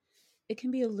It can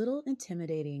be a little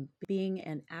intimidating being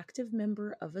an active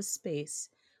member of a space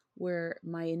where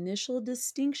my initial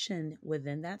distinction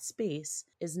within that space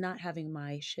is not having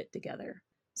my shit together.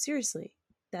 Seriously,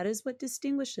 that is what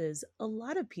distinguishes a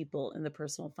lot of people in the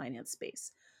personal finance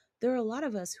space. There are a lot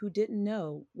of us who didn't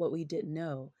know what we didn't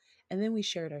know, and then we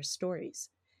shared our stories.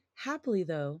 Happily,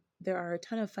 though, there are a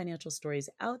ton of financial stories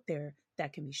out there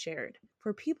that can be shared.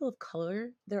 For people of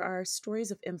color, there are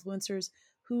stories of influencers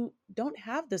who don't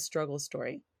have the struggle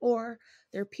story, or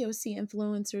they're POC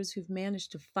influencers who've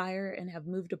managed to fire and have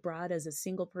moved abroad as a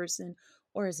single person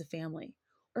or as a family.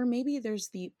 Or maybe there's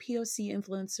the POC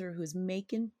influencer who's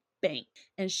making bank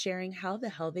and sharing how the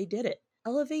hell they did it.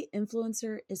 Elevate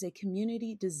Influencer is a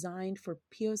community designed for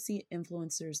POC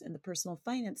influencers in the personal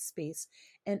finance space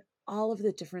and all of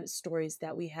the different stories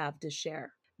that we have to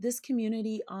share. This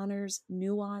community honors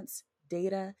nuance,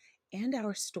 data, and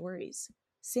our stories.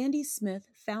 Sandy Smith,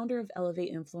 founder of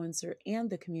Elevate Influencer and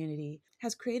the community,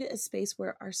 has created a space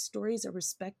where our stories are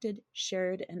respected,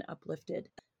 shared, and uplifted.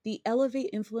 The Elevate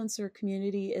Influencer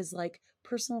community is like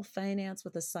personal finance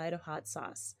with a side of hot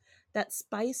sauce. That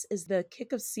spice is the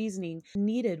kick of seasoning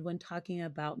needed when talking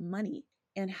about money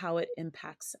and how it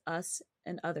impacts us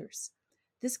and others.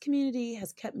 This community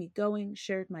has kept me going,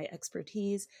 shared my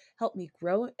expertise, helped me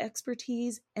grow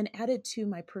expertise, and added to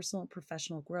my personal and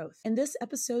professional growth. In this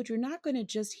episode, you're not going to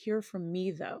just hear from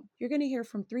me, though. You're going to hear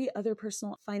from 3 other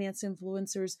personal finance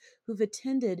influencers who've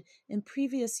attended in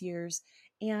previous years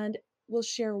and will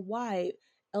share why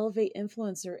Elevate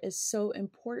Influencer is so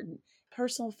important.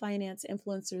 Personal finance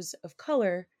influencers of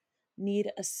color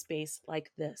need a space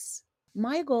like this.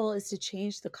 My goal is to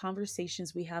change the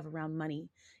conversations we have around money.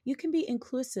 You can be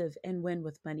inclusive and win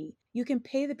with money. You can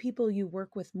pay the people you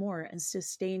work with more and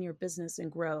sustain your business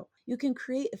and grow. You can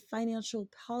create a financial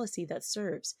policy that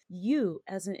serves. You,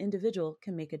 as an individual,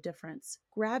 can make a difference.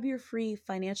 Grab your free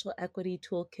financial equity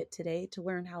toolkit today to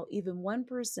learn how even one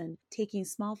person taking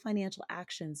small financial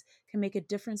actions can make a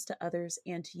difference to others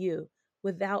and to you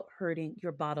without hurting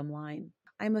your bottom line.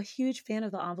 I'm a huge fan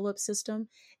of the envelope system.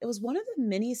 It was one of the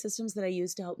many systems that I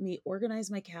used to help me organize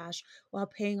my cash while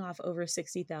paying off over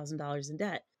 $60,000 in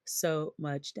debt. So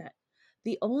much debt.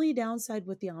 The only downside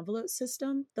with the envelope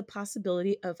system, the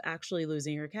possibility of actually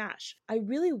losing your cash. I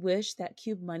really wish that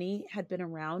Cube Money had been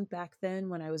around back then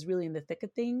when I was really in the thick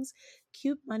of things.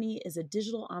 Cube Money is a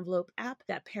digital envelope app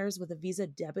that pairs with a Visa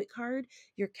debit card.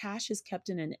 Your cash is kept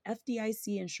in an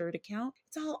FDIC insured account.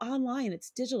 It's all online, it's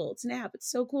digital, it's an app,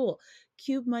 it's so cool.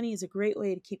 Cube Money is a great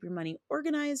way to keep your money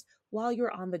organized while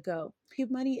you're on the go. Cube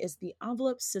Money is the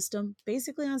envelope system,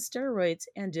 basically on steroids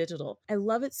and digital. I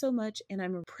love it so much, and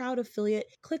I'm a proud affiliate.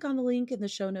 Click on the link in the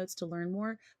show notes to learn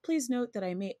more. Please note that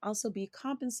I may also be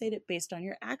compensated based on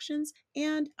your actions,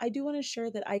 and I do want to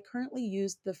share that I currently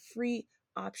use the free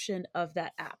option of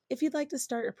that app. If you'd like to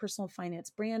start a personal finance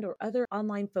brand or other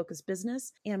online focused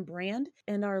business and brand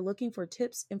and are looking for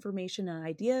tips, information, and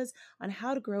ideas on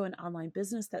how to grow an online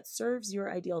business that serves your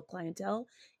ideal clientele,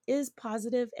 is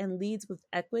positive, and leads with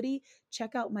equity,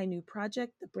 check out my new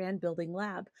project, the Brand Building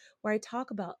Lab, where I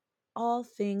talk about all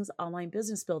things online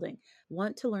business building.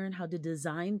 Want to learn how to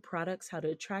design products, how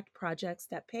to attract projects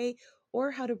that pay,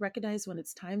 or how to recognize when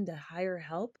it's time to hire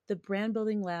help? The Brand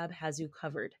Building Lab has you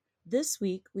covered. This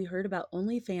week, we heard about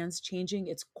OnlyFans changing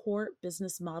its core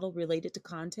business model related to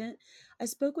content. I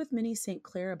spoke with Minnie St.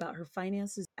 Clair about her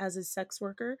finances as a sex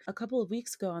worker a couple of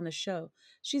weeks ago on the show.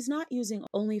 She's not using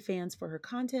OnlyFans for her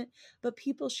content, but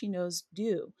people she knows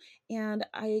do. And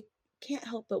I can't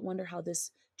help but wonder how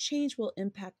this change will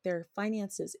impact their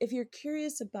finances. If you're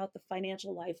curious about the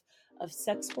financial life of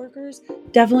sex workers,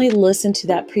 definitely listen to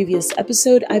that previous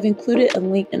episode. I've included a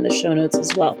link in the show notes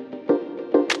as well.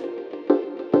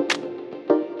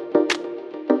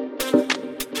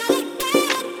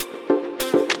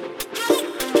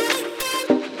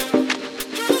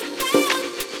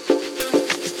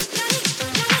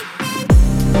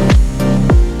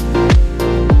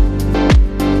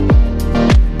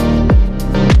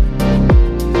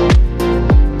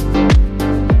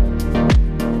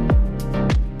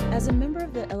 As a member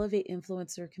of the Elevate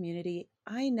Influencer community,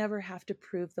 I never have to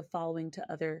prove the following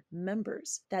to other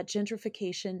members: that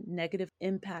gentrification negative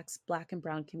impacts Black and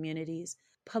Brown communities,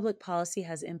 public policy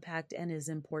has impact and is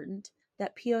important,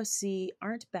 that POC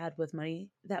aren't bad with money,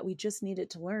 that we just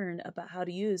needed to learn about how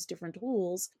to use different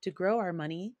tools to grow our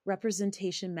money,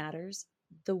 representation matters,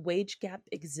 the wage gap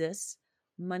exists,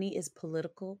 money is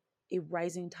political, a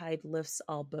rising tide lifts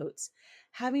all boats.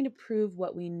 Having to prove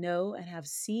what we know and have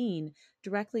seen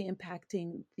directly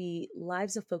impacting the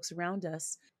lives of folks around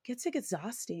us gets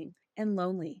exhausting and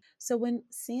lonely. So when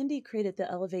Sandy created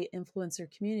the Elevate Influencer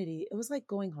community, it was like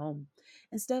going home.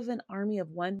 Instead of an army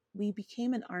of one, we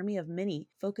became an army of many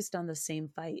focused on the same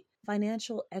fight: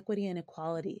 financial equity and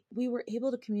equality. We were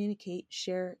able to communicate,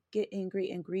 share, get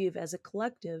angry, and grieve as a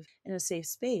collective in a safe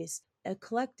space, a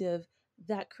collective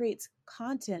that creates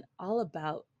content all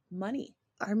about money.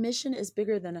 Our mission is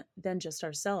bigger than just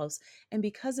ourselves. And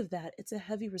because of that, it's a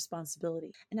heavy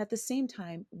responsibility. And at the same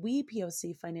time, we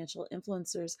POC financial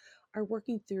influencers are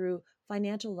working through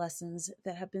financial lessons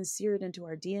that have been seared into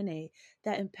our DNA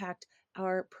that impact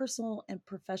our personal and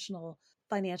professional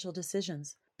financial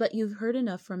decisions. But you've heard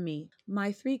enough from me.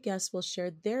 My three guests will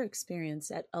share their experience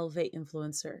at Elevate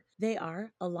Influencer. They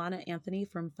are Alana Anthony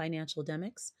from Financial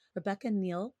Demics, Rebecca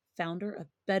Neal, founder of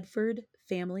Bedford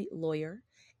Family Lawyer,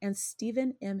 and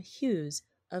Stephen M. Hughes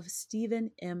of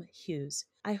Stephen M. Hughes.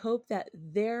 I hope that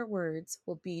their words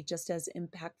will be just as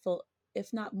impactful,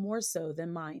 if not more so,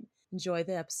 than mine. Enjoy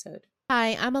the episode.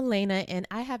 Hi, I'm Elena, and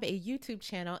I have a YouTube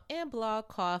channel and blog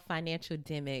called Financial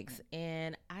Demics.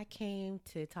 And I came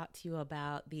to talk to you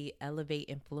about the Elevate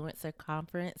Influencer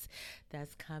Conference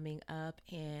that's coming up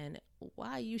and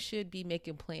why you should be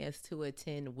making plans to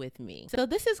attend with me. So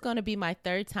this is going to be my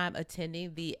third time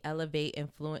attending the Elevate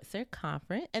Influencer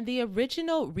Conference. And the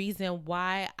original reason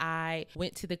why I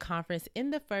went to the conference in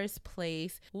the first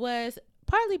place was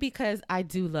partly because I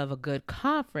do love a good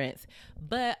conference,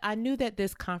 but I knew that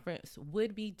this conference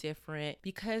would be different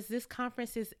because this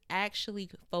conference is actually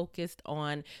focused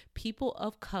on people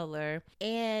of color,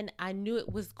 and I knew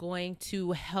it was going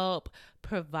to help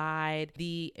provide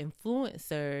the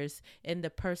influencers in the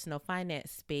personal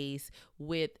finance space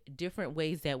with different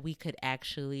ways that we could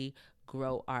actually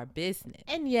grow our business.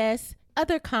 And yes,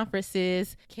 other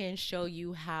conferences can show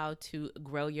you how to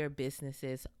grow your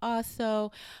businesses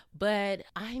also, but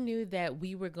I knew that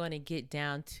we were going to get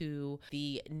down to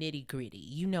the nitty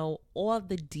gritty, all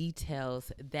the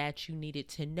details that you needed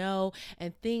to know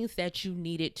and things that you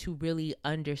needed to really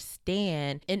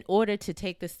understand in order to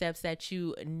take the steps that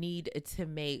you need to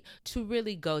make to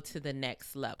really go to the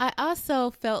next level. I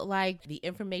also felt like the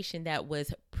information that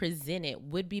was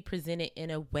presented would be presented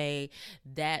in a way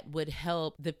that would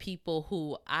help the people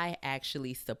who I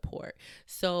actually support.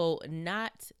 So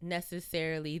not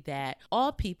necessarily that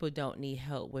all people don't need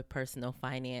help with personal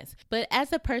finance, but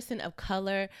as a person of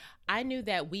color, I knew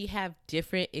that we have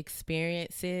different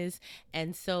experiences.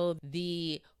 And so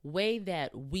the way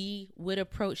that we would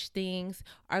approach things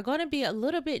are going to be a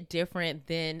little bit different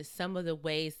than some of the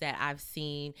ways that I've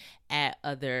seen at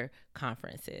other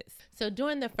conferences. So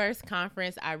during the first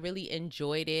conference, I really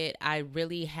enjoyed it. I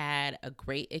really had a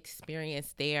great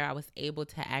experience there. I was able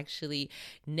to actually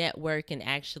network and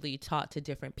actually talk to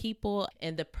different people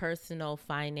in the personal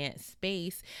finance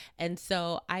space. And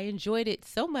so I enjoyed it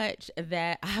so much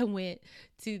that I went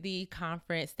to the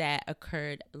conference that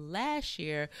occurred last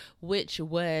year, which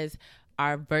was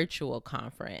our virtual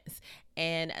conference.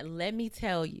 And let me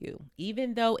tell you,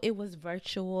 even though it was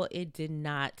virtual, it did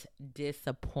not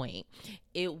disappoint.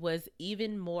 It was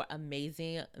even more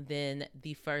amazing than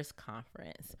the first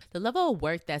conference. The level of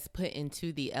work that's put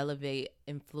into the Elevate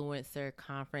Influencer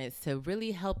Conference to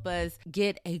really help us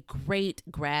get a great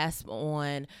grasp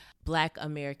on Black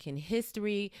American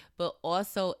history, but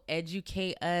also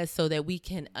educate us so that we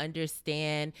can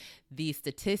understand the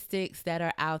statistics that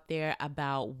are out there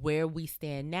about where we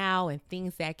stand now and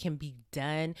things that can be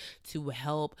done to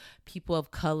help people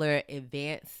of color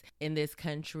advance in this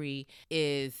country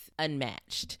is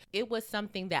unmatched. It was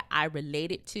something that I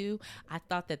related to. I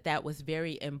thought that that was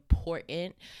very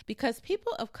important because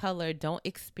people of color don't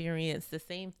experience the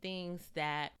same things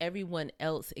that everyone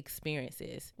else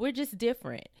experiences. We're just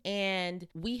different. And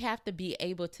we have to be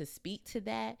able to speak to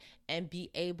that and be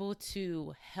able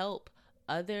to help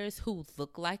others who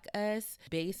look like us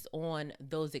based on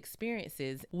those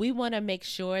experiences. We want to make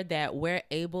sure that we're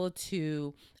able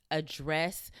to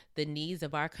address the needs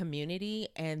of our community,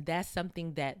 and that's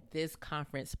something that this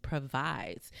conference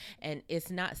provides. And it's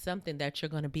not something that you're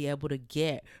going to be able to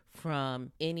get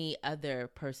from any other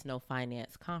personal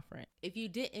finance conference. If you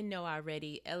didn't know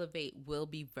already, Elevate will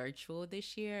be virtual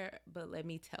this year, but let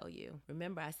me tell you,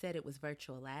 remember I said it was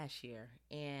virtual last year,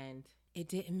 and it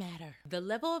didn't matter. The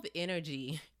level of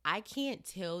energy, I can't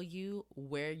tell you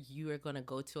where you are going to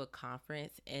go to a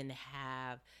conference and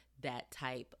have that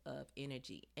type of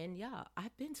energy. And y'all,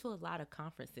 I've been to a lot of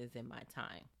conferences in my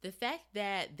time. The fact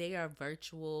that they are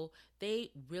virtual,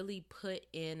 they really put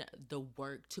in the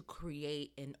work to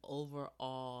create an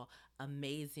overall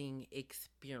amazing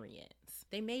experience.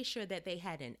 They made sure that they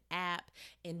had an app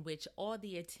in which all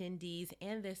the attendees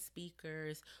and the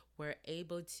speakers were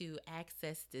able to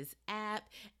access this app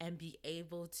and be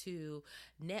able to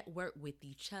network with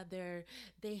each other.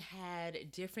 They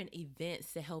had different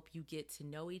events to help you get to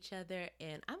know each other.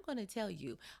 And I'm going to tell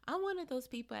you, I'm one of those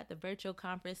people at the virtual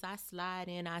conference. I slide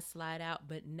in, I slide out,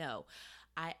 but no.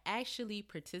 I actually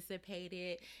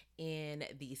participated in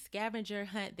the scavenger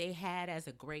hunt they had as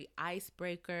a great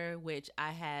icebreaker, which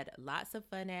I had lots of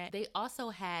fun at. They also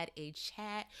had a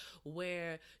chat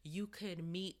where you could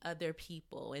meet other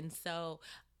people. And so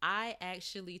I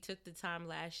actually took the time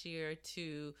last year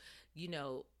to,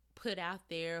 put out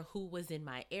there who was in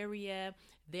my area.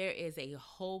 There is a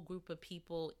whole group of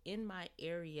people in my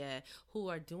area who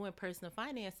are doing personal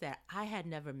finance that I had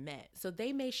never met. So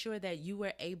they made sure that you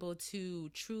were able to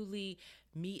truly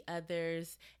meet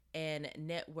others and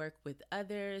network with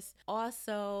others.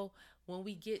 Also, when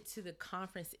we get to the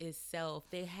conference itself,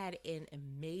 they had an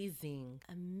amazing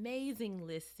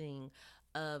listing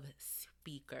of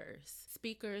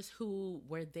speakers who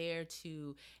were there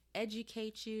to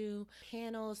educate you,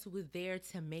 panels who were there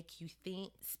to make you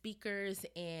think, speakers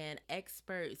and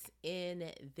experts in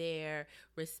their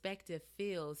respective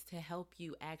fields to help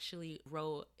you actually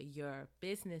grow your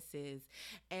businesses.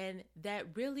 And that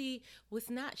really was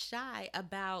not shy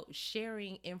about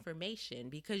sharing information,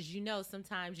 because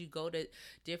sometimes you go to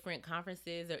different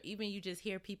conferences or even you just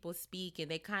hear people speak and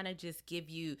they kind of just give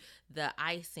you the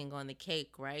icing on the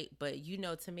cake, right? But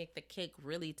to make the cake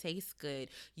really taste good,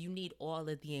 you need all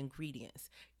of the ingredients.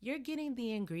 You're getting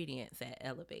the ingredients at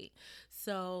Elevate.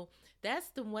 So that's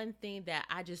the one thing that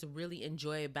I just really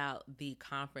enjoy about the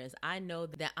conference. I know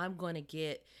that I'm going to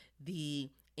get the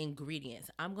ingredients.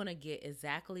 I'm going to get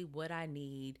exactly what I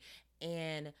need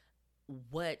and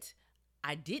what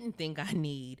I didn't think I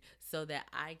need, so that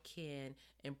I can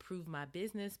improve my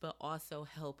business, but also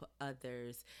help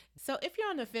others. So if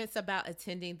you're on the fence about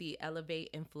attending the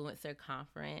Elevate Influencer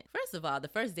Conference, first of all, the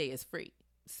first day is free.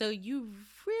 So you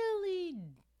really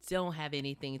don't have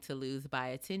anything to lose by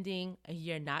attending.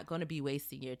 You're not going to be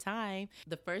wasting your time.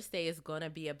 The first day is going to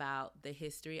be about the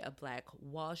history of Black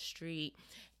Wall Street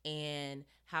and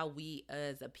how we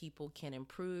as a people can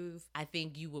improve. I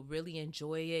think you will really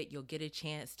enjoy it. You'll get a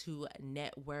chance to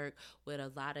network with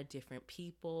a lot of different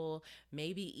people,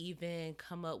 maybe even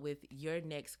come up with your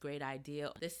next great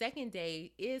idea. The second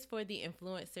day is for the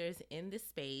influencers in the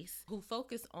space who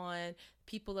focus on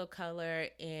people of color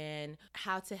and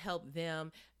how to help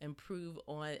them improve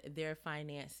on their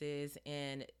finances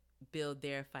and build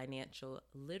their financial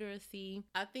literacy.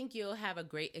 I think you'll have a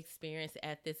great experience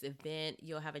at this event.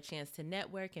 You'll have a chance to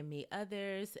network and meet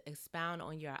others, expound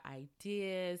on your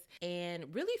ideas,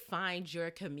 and really find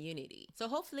your community. So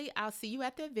hopefully I'll see you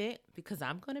at the event, because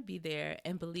I'm going to be there,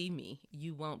 and believe me,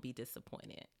 you won't be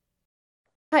disappointed.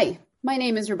 Hi, my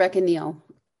name is Rebecca Neal.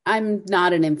 I'm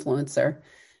not an influencer.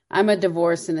 I'm a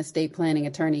divorce and estate planning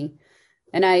attorney,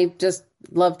 and I just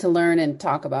love to learn and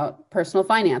talk about personal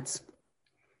finance.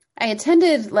 I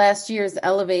attended last year's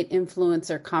Elevate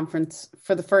Influencer Conference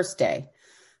for the first day,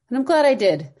 and I'm glad I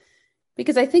did,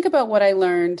 because I think about what I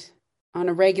learned on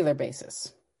a regular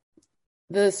basis.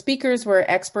 The speakers were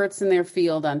experts in their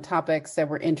field on topics that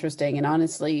were interesting, and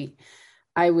honestly,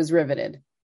 I was riveted.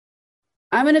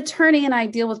 I'm an attorney and I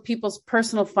deal with people's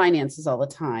personal finances all the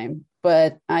time,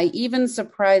 but I even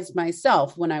surprised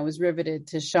myself when I was riveted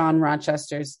to Sean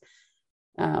Rochester's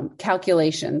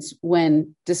calculations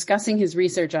when discussing his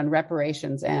research on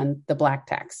reparations and the black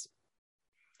tax.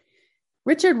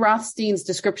 Richard Rothstein's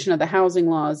description of the housing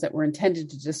laws that were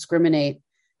intended to discriminate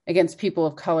against people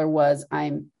of color was,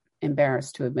 I'm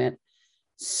embarrassed to admit,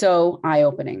 so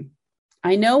eye-opening.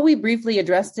 I know we briefly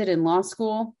addressed it in law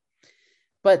school,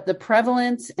 but the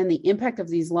prevalence and the impact of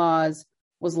these laws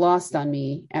was lost on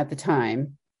me at the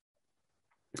time.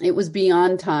 It was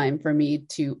beyond time for me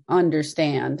to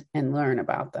understand and learn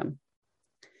about them.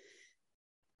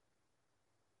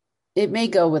 It may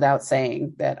go without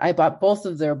saying that I bought both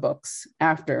of their books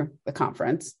after the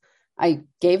conference. I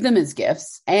gave them as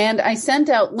gifts, and I sent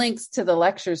out links to the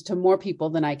lectures to more people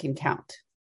than I can count.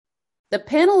 The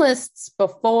panelists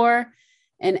before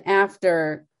and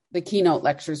after the keynote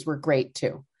lectures were great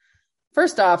too.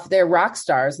 First off, they're rock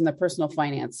stars in the personal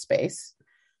finance space.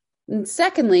 And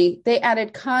secondly, they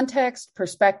added context,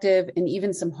 perspective, and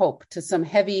even some hope to some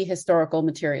heavy historical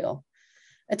material.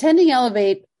 Attending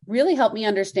Elevate really helped me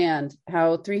understand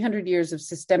how 300 years of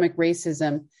systemic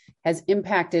racism has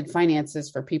impacted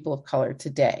finances for people of color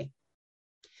today.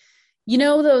 You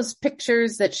know, those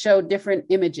pictures that show different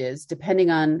images depending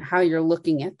on how you're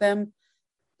looking at them?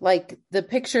 Like the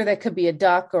picture that could be a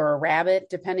duck or a rabbit,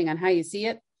 depending on how you see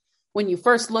it. When you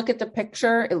first look at the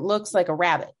picture, it looks like a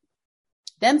rabbit.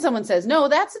 Then someone says, no,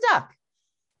 that's a duck.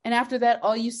 And after that,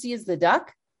 all you see is the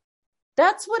duck.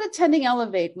 That's what attending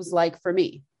Elevate was like for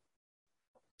me.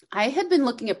 I had been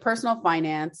looking at personal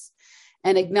finance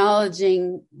and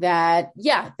acknowledging that,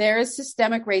 yeah, there is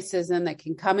systemic racism that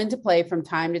can come into play from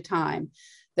time to time.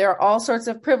 There are all sorts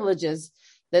of privileges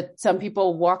that some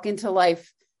people walk into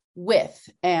life with,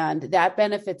 and that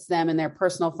benefits them in their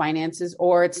personal finances,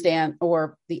 or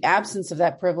the absence of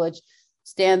that privilege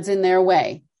stands in their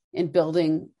way in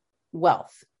building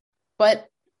wealth. But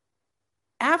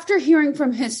after hearing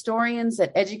from historians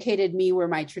that educated me where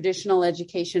my traditional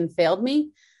education failed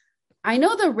me, I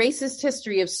know the racist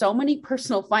history of so many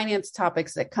personal finance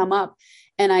topics that come up,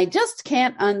 and I just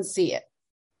can't unsee it.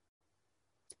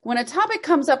 When a topic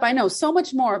comes up, I know so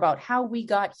much more about how we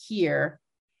got here,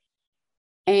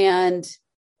 and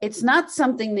it's not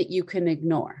something that you can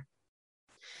ignore.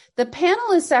 The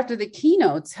panelists after the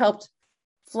keynotes helped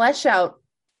flesh out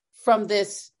from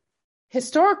this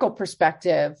historical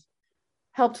perspective,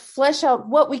 helped flesh out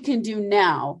what we can do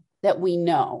now that we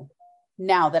know.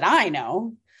 Now that I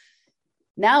know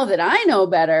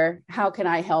better, how can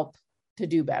I help to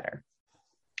do better?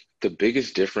 The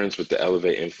biggest difference with the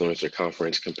Elevate Influencer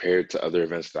Conference compared to other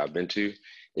events that I've been to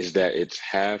is that it's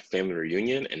half family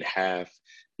reunion and half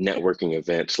networking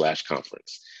event /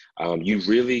 conference. You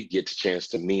really get a chance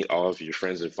to meet all of your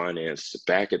friends in finance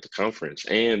back at the conference,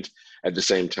 and at the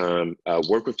same time,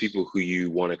 work with people who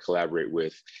you want to collaborate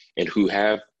with and who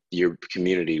have your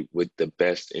community with the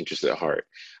best interest at heart.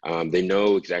 They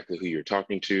know exactly who you're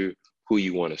talking to, who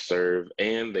you want to serve,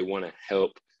 and they want to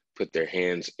help put their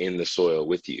hands in the soil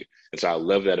with you. And so I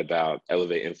love that about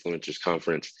Elevate Influencers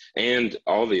Conference and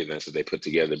all the events that they put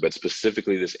together, but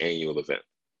specifically this annual event.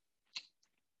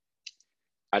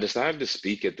 I decided to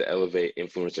speak at the Elevate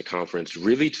Influencer Conference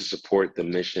really to support the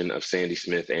mission of Sandy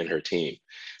Smith and her team.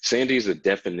 Sandy is the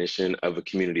definition of a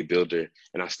community builder,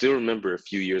 and I still remember a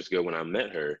few years ago when I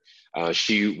met her,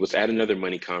 she was at another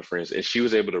money conference, and she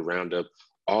was able to round up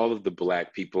all of the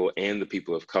Black people and the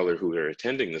people of color who are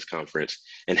attending this conference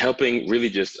and helping really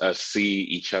just us see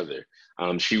each other.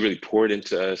 She really poured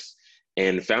into us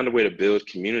and found a way to build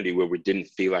community where we didn't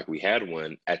feel like we had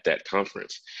one at that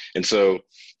conference. And so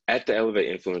at the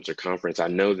Elevate Influencer Conference, I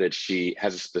know that she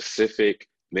has a specific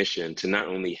mission to not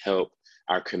only help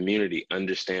our community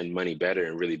understand money better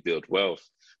and really build wealth,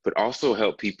 but also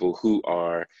help people who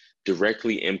are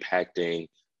directly impacting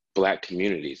Black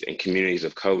communities and communities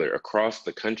of color across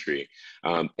the country,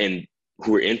 and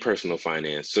who are in personal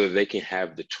finance, so that they can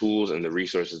have the tools and the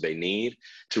resources they need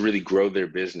to really grow their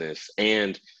business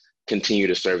and continue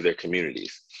to serve their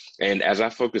communities. And as I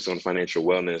focus on financial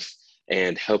wellness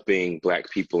and helping Black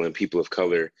people and people of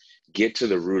color get to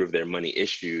the root of their money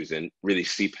issues and really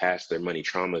see past their money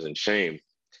traumas and shame,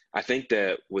 I think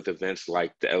that with events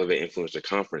like the Elevate Influencer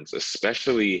Conference,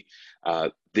 especially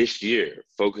this year,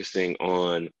 focusing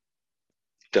on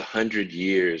the 100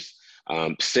 years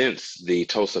since the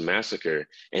Tulsa massacre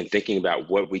and thinking about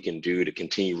what we can do to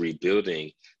continue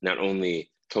rebuilding not only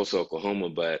Tulsa, Oklahoma,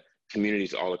 but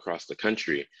communities all across the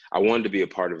country. I wanted to be a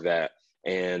part of that.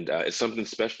 And it's something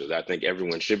special that I think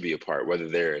everyone should be a part, whether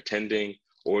they're attending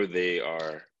or they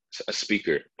are a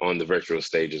speaker on the virtual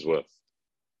stage as well.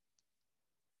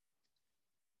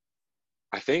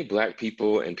 I think Black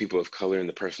people and people of color in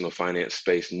the personal finance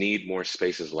space need more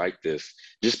spaces like this,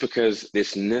 just because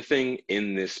there's nothing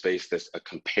in this space that's a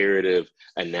comparative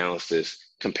analysis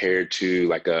compared to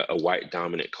like a white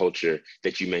dominant culture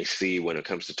that you may see when it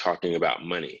comes to talking about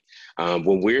money.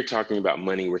 When we're talking about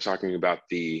money, we're talking about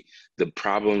the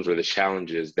problems or the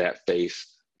challenges that face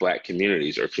Black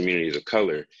communities or communities of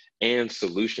color, and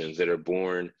solutions that are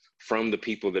born from the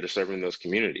people that are serving those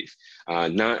communities,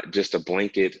 not just a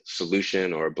blanket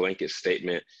solution or a blanket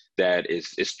statement that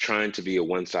is trying to be a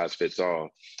one size fits all.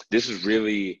 This is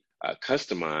really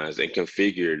customized and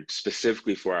configured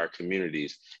specifically for our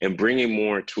communities, and bringing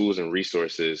more tools and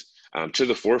resources to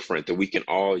the forefront that we can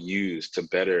all use to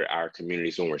better our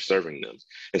communities when we're serving them.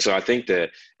 And so I think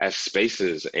that as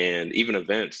spaces and even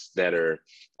events that are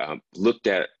looked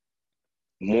at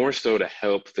more so to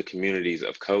help the communities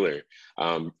of color.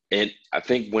 And I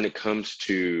think when it comes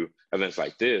to events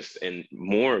like this and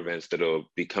more events that'll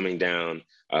be coming down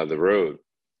the road,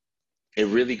 it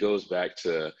really goes back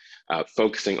to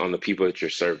focusing on the people that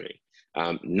you're serving.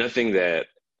 Nothing that,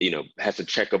 has to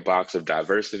check a box of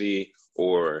diversity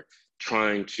or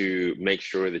trying to make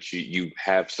sure that you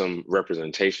have some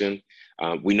representation.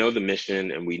 We know the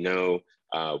mission, and we know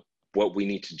what we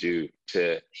need to do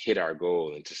to hit our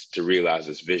goal and to realize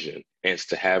this vision, and it's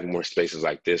to have more spaces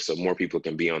like this so more people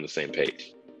can be on the same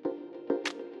page.